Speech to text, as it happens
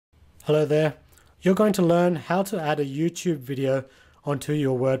Hello there. You're going to learn how to add a YouTube video onto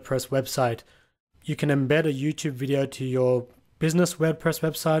your WordPress website. You can embed a YouTube video to your business WordPress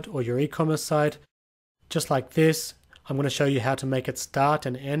website or your e-commerce site, just like this. I'm going to show you how to make it start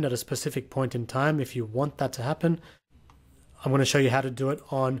and end at a specific point in time if you want that to happen. I'm going to show you how to do it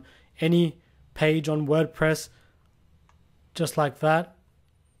on any page on WordPress, just like that,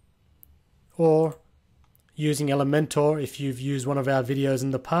 or using Elementor. If you've used one of our videos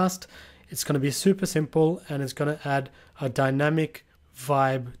in the past, it's going to be super simple and it's going to add a dynamic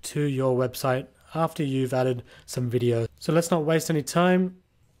vibe to your website after you've added some videos. So let's not waste any time.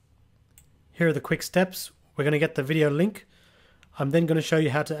 Here are the quick steps. We're going to get the video link. I'm then going to show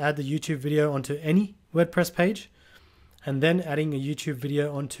you how to add the YouTube video onto any WordPress page, and then adding a YouTube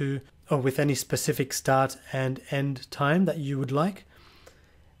video onto or with any specific start and end time that you would like,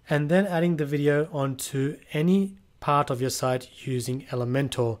 and then adding the video onto any part of your site using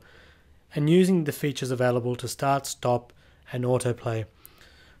Elementor and using the features available to start, stop, and autoplay.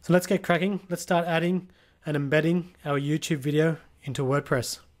 So let's get cracking. Let's start adding and embedding our YouTube video into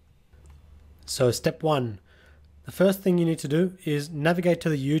WordPress. So step one, the first thing you need to do is navigate to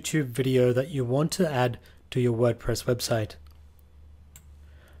the YouTube video that you want to add to your WordPress website.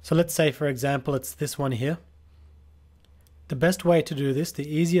 So let's say, for example, it's this one here. The best way to do this,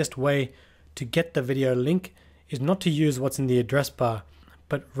 the easiest way to get the video link, is not to use what's in the address bar,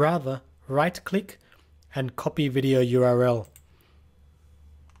 but rather right-click and copy video URL.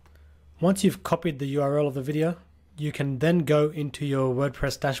 Once you've copied the URL of the video, you can then go into your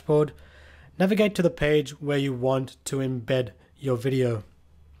WordPress dashboard, navigate to the page where you want to embed your video.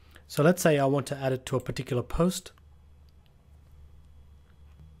 So let's say I want to add it to a particular post.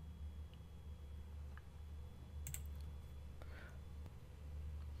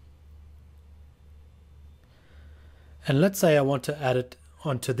 And let's say I want to add it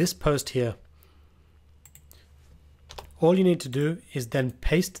onto this post here. All you need to do is then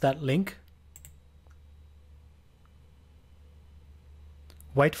paste that link.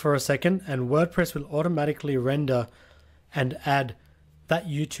 Wait for a second and WordPress will automatically render and add that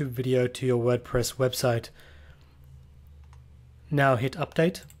YouTube video to your WordPress website. Now hit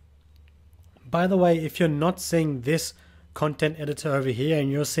update. By the way, if you're not seeing this content editor over here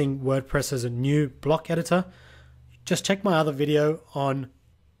and you're seeing WordPress as a new block editor, just check my other video on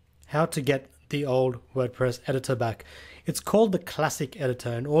how to get the old WordPress editor back. It's called the Classic Editor,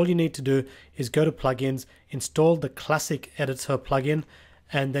 and all you need to do is go to plugins, install the Classic Editor plugin,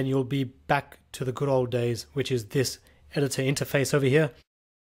 and then you'll be back to the good old days, which is this editor interface over here.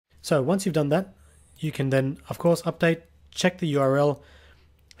 So once you've done that, you can then, of course, update, check the URL,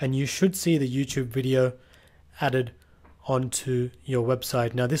 and you should see the YouTube video added onto your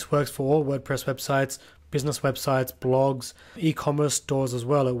website. Now this works for all WordPress websites, business websites, blogs, e-commerce stores as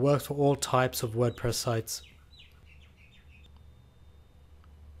well. It works for all types of WordPress sites.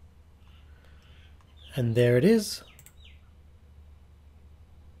 And there it is.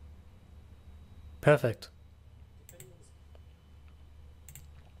 Perfect.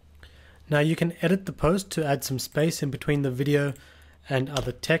 Now you can edit the post to add some space in between the video and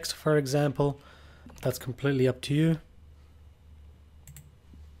other text, for example. That's completely up to you.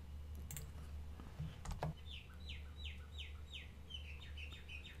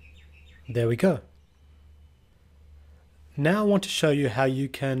 There we go. Now I want to show you how you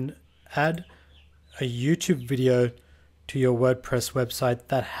can add a YouTube video to your WordPress website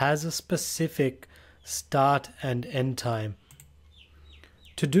that has a specific start and end time.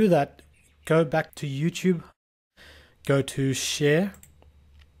 To do that, go back to YouTube, go to Share,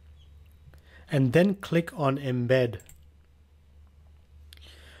 and then click on Embed.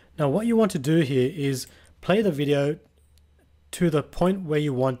 Now what you want to do here is play the video to the point where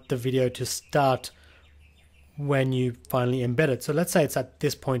you want the video to start when you finally embed it. So let's say it's at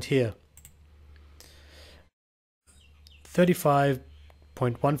this point here,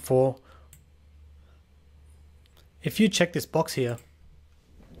 35.14. If you check this box here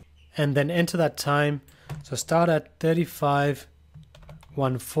and then enter that time, so start at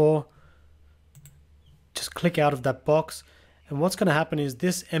 35.14, just click out of that box, and what's going to happen is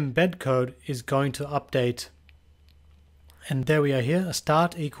this embed code is going to update. And there we are here, a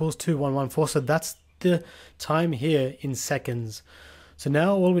start equals 2114. So that's the time here in seconds. So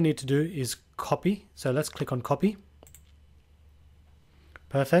now all we need to do is copy. So let's click on copy.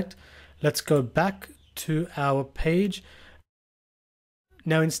 Perfect. Let's go back to our page.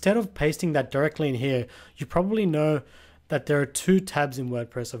 Now, instead of pasting that directly in here, you probably know that there are two tabs in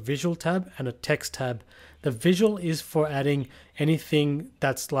WordPress, a visual tab and a text tab. The visual is for adding anything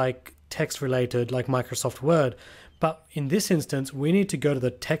that's like text related, like Microsoft Word. But in this instance, we need to go to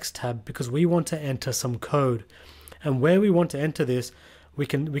the text tab because we want to enter some code. And where we want to enter this, we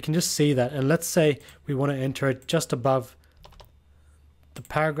can just see that. And let's say we want to enter it just above the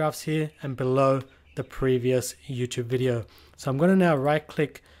paragraphs here and below the previous YouTube video. So I'm going to now right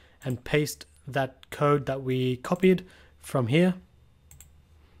click and paste that code that we copied from here.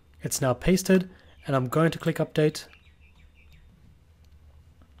 It's now pasted, and I'm going to click update.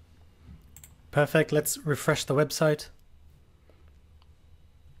 Perfect. Let's refresh the website.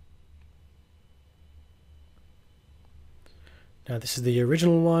 Now this is the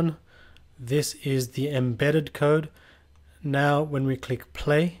original one. This is the embedded code. Now when we click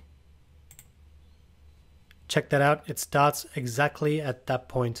play, check that out. It starts exactly at that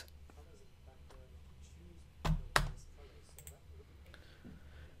point.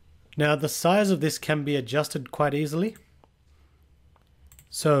 Now the size of this can be adjusted quite easily.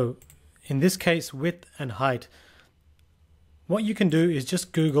 So in this case, width and height. What you can do is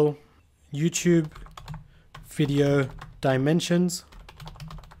just Google YouTube video dimensions.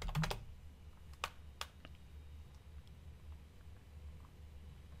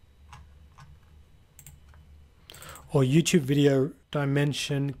 Or YouTube video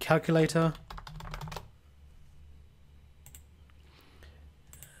dimension calculator.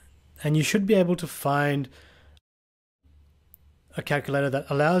 And you should be able to find a calculator that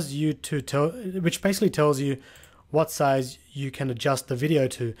allows you to tell, which basically tells you what size you can adjust the video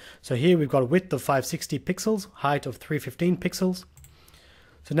to. So here we've got a width of 560 pixels, height of 315 pixels.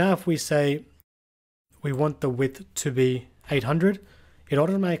 So now if we say we want the width to be 800, it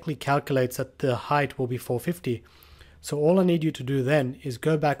automatically calculates that the height will be 450. So all I need you to do then is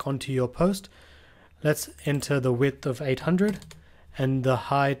go back onto your post. Let's enter the width of 800 and the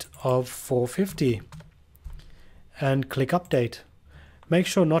height of 450. And click update. Make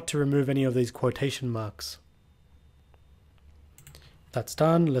sure not to remove any of these quotation marks. That's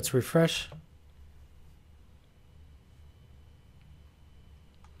done. Let's refresh.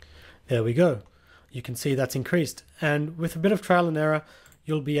 There we go. You can see that's increased. And with a bit of trial and error,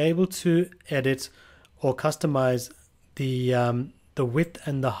 you'll be able to edit or customize the width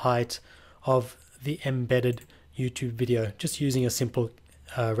and the height of the embedded YouTube video just using a simple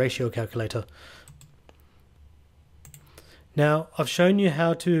ratio calculator. Now, I've shown you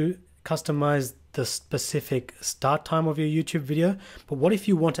how to customize the specific start time of your YouTube video, but what if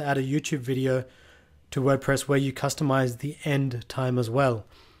you want to add a YouTube video to WordPress where you customize the end time as well?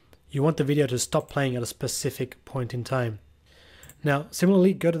 You want the video to stop playing at a specific point in time. Now,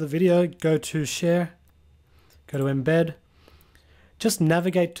 similarly, go to the video, go to share, go to embed, just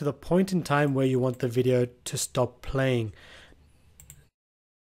navigate to the point in time where you want the video to stop playing.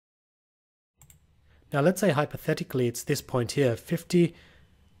 Now let's say hypothetically it's this point here, 50,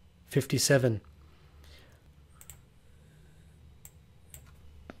 57.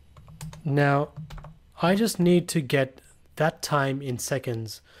 Now I just need to get that time in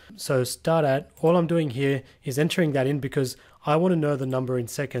seconds. So start at, all I'm doing here is entering that in because I want to know the number in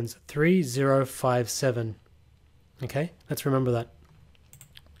seconds, 3057. Okay, let's remember that.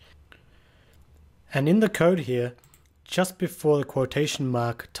 And in the code here, just before the quotation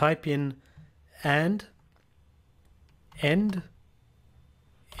mark, type in and end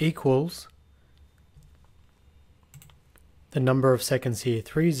equals the number of seconds here,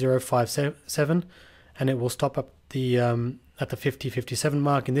 3057, and it will stop up the at the 50-57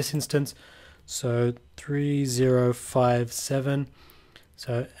 mark in this instance. So 3057.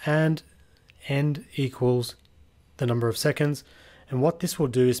 So and end equals the number of seconds. And what this will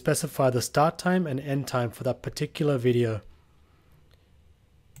do is specify the start time and end time for that particular video.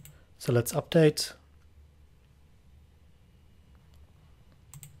 So let's update.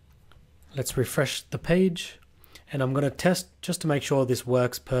 Let's refresh the page. And I'm going to test just to make sure this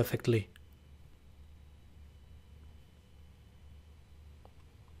works perfectly.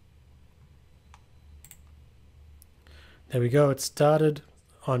 There we go. It started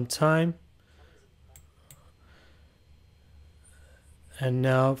on time. And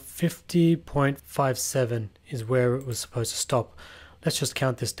now 50.57 is where it was supposed to stop. Let's just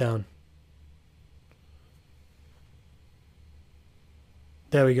count this down.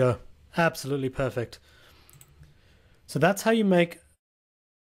 There we go. Absolutely perfect. So that's how you make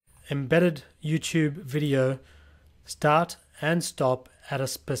embedded YouTube video start and stop at a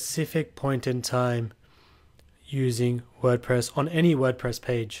specific point in time using WordPress on any WordPress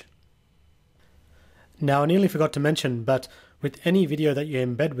page. Now, I nearly forgot to mention, but with any video that you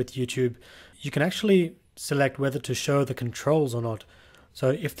embed with YouTube, you can actually select whether to show the controls or not. So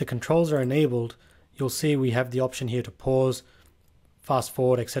if the controls are enabled, you'll see we have the option here to pause, fast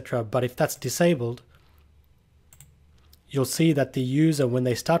forward, etc. But if that's disabled, you'll see that the user, when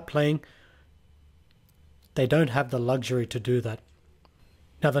they start playing, they don't have the luxury to do that.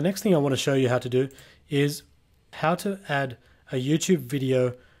 Now, the next thing I want to show you how to do is how to add a YouTube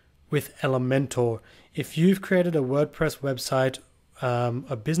video with Elementor. If you've created a WordPress website,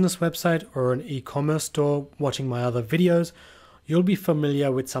 a business website, or an e-commerce store watching my other videos, you'll be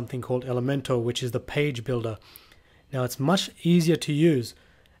familiar with something called Elementor, which is the page builder. Now, it's much easier to use,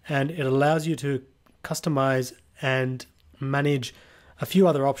 and it allows you to customize and manage a few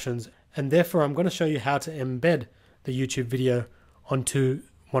other options. And therefore, I'm going to show you how to embed the YouTube video onto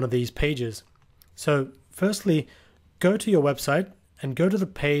one of these pages. So firstly, go to your website and go to the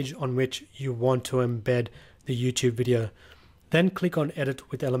page on which you want to embed the YouTube video. Then click on Edit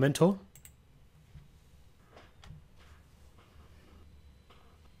with Elementor.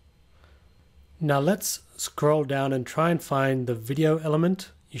 Now let's scroll down and try and find the video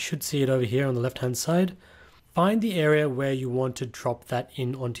element. You should see it over here on the left-hand side. Find the area where you want to drop that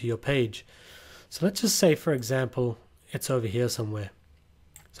in onto your page. So let's just say, for example, it's over here somewhere.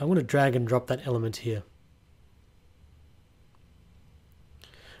 So I'm going to drag and drop that element here.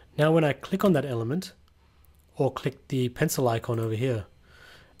 Now when I click on that element, or click the pencil icon over here,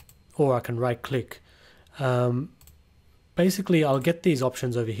 or I can right click, basically I'll get these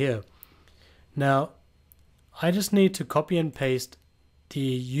options over here. Now I just need to copy and paste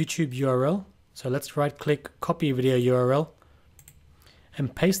the YouTube URL. So let's right click, copy video URL,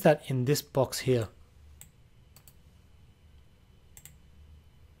 and paste that in this box here.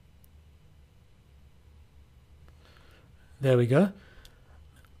 There we go.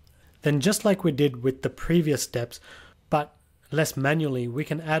 Then just like we did with the previous steps, but less manually, we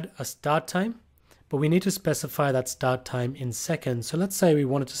can add a start time, but we need to specify that start time in seconds. So let's say we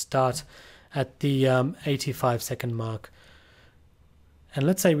wanted to start at the 85-second mark. And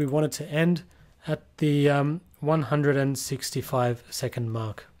let's say we wanted to end at the 165-second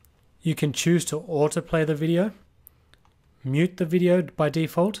mark. You can choose to autoplay the video, mute the video by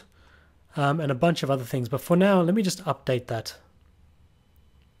default, and a bunch of other things. But for now, let me just update that.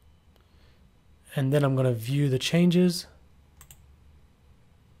 And then I'm going to view the changes.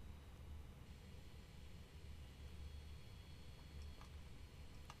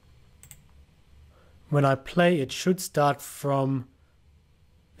 When I play, it should start from,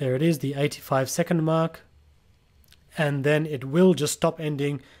 there it is, the 85-second mark. And then it will just stop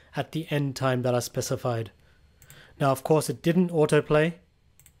ending at the end time that I specified. Now, of course, it didn't autoplay.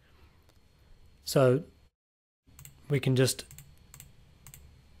 So we can just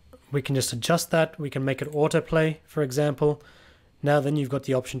adjust that. We can make it autoplay, for example. Now then you've got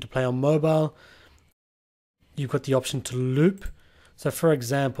the option to play on mobile. You've got the option to loop. So for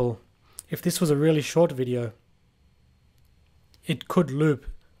example, if this was a really short video, it could loop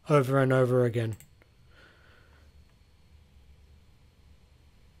over and over again.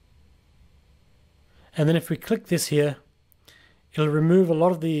 And then if we click this here, it'll remove a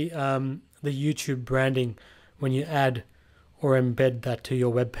lot of the YouTube branding when you add or embed that to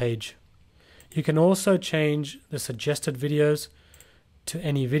your web page. You can also change the suggested videos to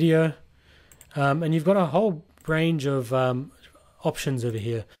any video, and you've got a whole range of options over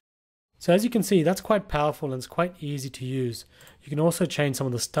here. So as you can see, that's quite powerful and it's quite easy to use. You can also change some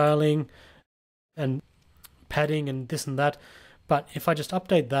of the styling and padding and this and that. But if I just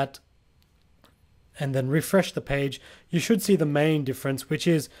update that and then refresh the page, you should see the main difference, which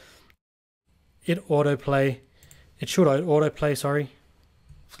is it should autoplay, sorry.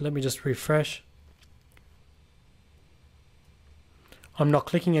 So let me just refresh. I'm not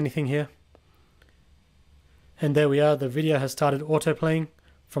clicking anything here. And there we are, the video has started autoplaying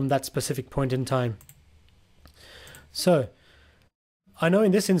from that specific point in time. So I know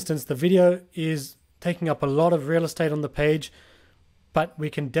in this instance the video is taking up a lot of real estate on the page, but we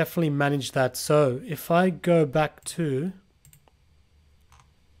can definitely manage that. So if I go back to,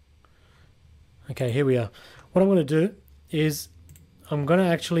 okay, here we are. What I'm going to do is I'm going to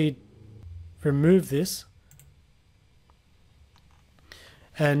actually remove this,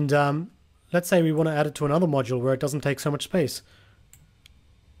 and let's say we want to add it to another module where it doesn't take so much space,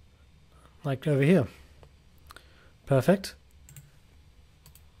 like over here. Perfect.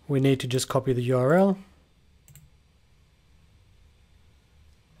 We need to just copy the URL.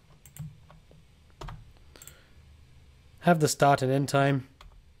 Have the start and end time.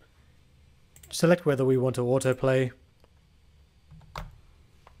 Select whether we want to autoplay.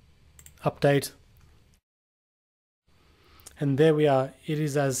 Update. And there we are. It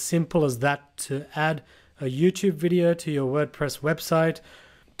is as simple as that to add a YouTube video to your WordPress website,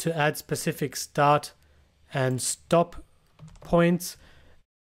 to add specific start and stop points,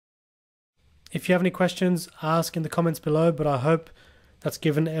 If you have any questions, ask in the comments below, but I hope that's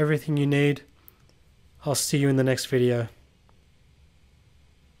given everything you need. I'll see you in the next video.